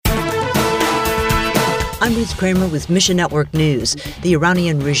I'm Ruth Kramer with Mission Network News. The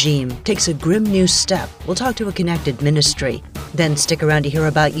Iranian regime takes a grim new step. We'll talk to a connected ministry. Then stick around to hear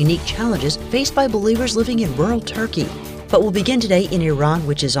about unique challenges faced by believers living in rural Turkey. But we'll begin today in Iran,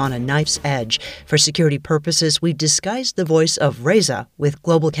 which is on a knife's edge. For security purposes, we've disguised the voice of Reza with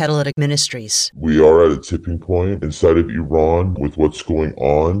Global Catalytic Ministries. We are at a tipping point inside of Iran with what's going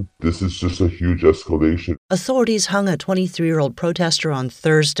on. This is just a huge escalation. Authorities hung a 23-year-old protester on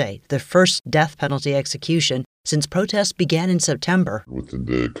Thursday, the first death penalty execution since protests began in September. Within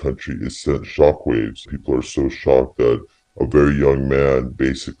the country, it sent shockwaves. People are so shocked that a very young man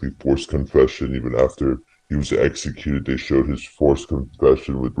basically forced confession even after he was executed. They showed his forced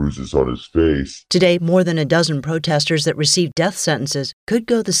confession with bruises on his face. Today, more than a dozen protesters that received death sentences could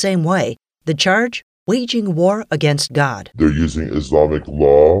go the same way. The charge? Waging war against God. They're using Islamic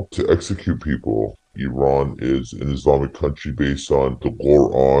law to execute people. Iran is an Islamic country based on the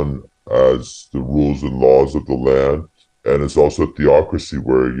Quran as the rules and laws of the land. And it's also a theocracy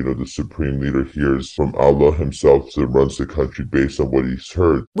where, the supreme leader hears from Allah himself and runs the country based on what he's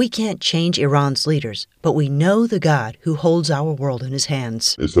heard. We can't change Iran's leaders, but we know the God who holds our world in his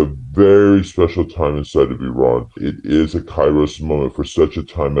hands. It's a very special time inside of Iran. It is a Kairos moment for such a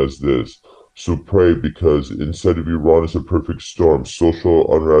time as this. So pray, because inside of Iran is a perfect storm.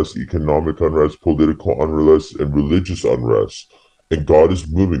 Social unrest, economic unrest, political unrest, and religious unrest. And God is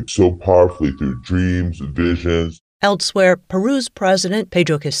moving so powerfully through dreams, visions. Elsewhere, Peru's President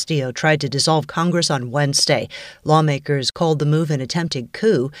Pedro Castillo tried to dissolve Congress on Wednesday. Lawmakers called the move an attempted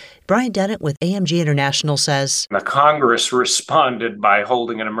coup. Brian Dennett with AMG International says, the Congress responded by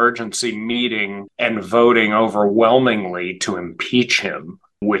holding an emergency meeting and voting overwhelmingly to impeach him,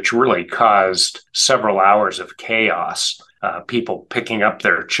 which really caused several hours of chaos. People picking up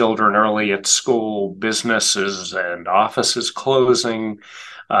their children early at school, businesses and offices closing.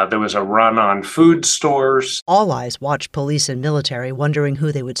 There was a run on food stores. All eyes watched police and military, wondering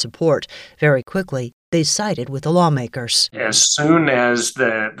who they would support. Very quickly, they sided with the lawmakers. As soon as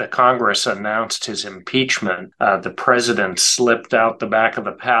the Congress announced his impeachment, the president slipped out the back of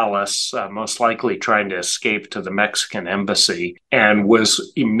the palace, most likely trying to escape to the Mexican embassy, and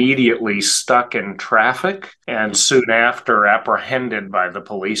was immediately stuck in traffic, and soon after apprehended by the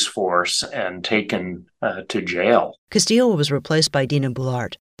police force and taken to jail. Castillo was replaced by Dina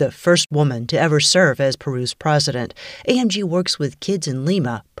Boulard, the first woman to ever serve as Peru's president. AMG works with kids in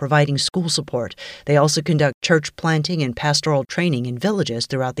Lima, providing school support. They also conduct church planting and pastoral training in villages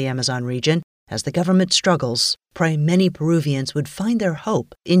throughout the Amazon region. As the government struggles, pray many Peruvians would find their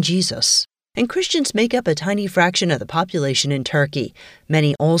hope in Jesus. And Christians make up a tiny fraction of the population in Turkey.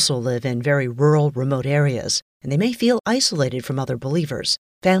 Many also live in very rural, remote areas, and they may feel isolated from other believers.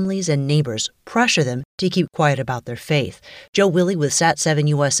 Families and neighbors pressure them to keep quiet about their faith. Joe Willey with Sat7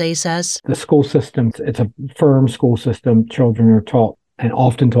 USA says, the school system, it's a firm school system. Children are taught and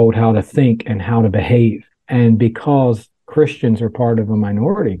often told how to think and how to behave. And because Christians are part of a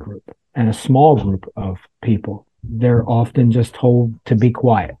minority group and a small group of people, they're often just told to be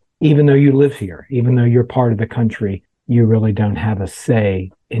quiet. Even though you live here, even though you're part of the country, you really don't have a say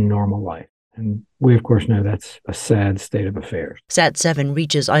in normal life. And we, of course, know that's a sad state of affairs. Sat7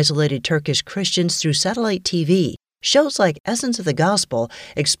 reaches isolated Turkish Christians through satellite TV. Shows like Essence of the Gospel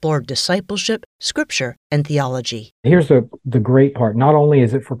explore discipleship, scripture, and theology. Here's the great part. Not only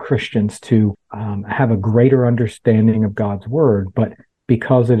is it for Christians to have a greater understanding of God's word, but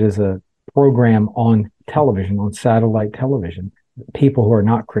because it is a program on television, on satellite television, people who are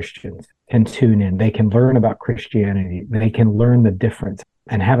not Christians can tune in. They can learn about Christianity. They can learn the difference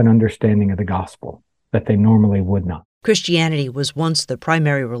and have an understanding of the gospel that they normally would not. Christianity was once the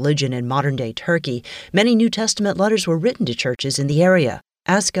primary religion in modern-day Turkey. Many New Testament letters were written to churches in the area.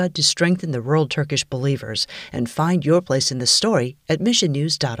 Ask God to strengthen the rural Turkish believers and find your place in the story at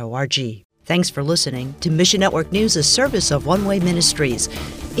missionnews.org. Thanks for listening to Mission Network News, a service of One Way Ministries.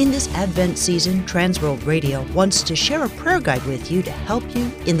 In this Advent season, Transworld Radio wants to share a prayer guide with you to help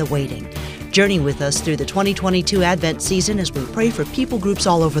you in the waiting. Journey with us through the 2022 Advent season as we pray for people groups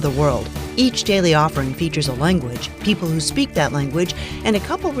all over the world. Each daily offering features a language, people who speak that language, and a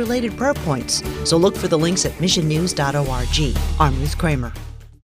couple related prayer points. So look for the links at missionnews.org. I'm Ruth Kramer.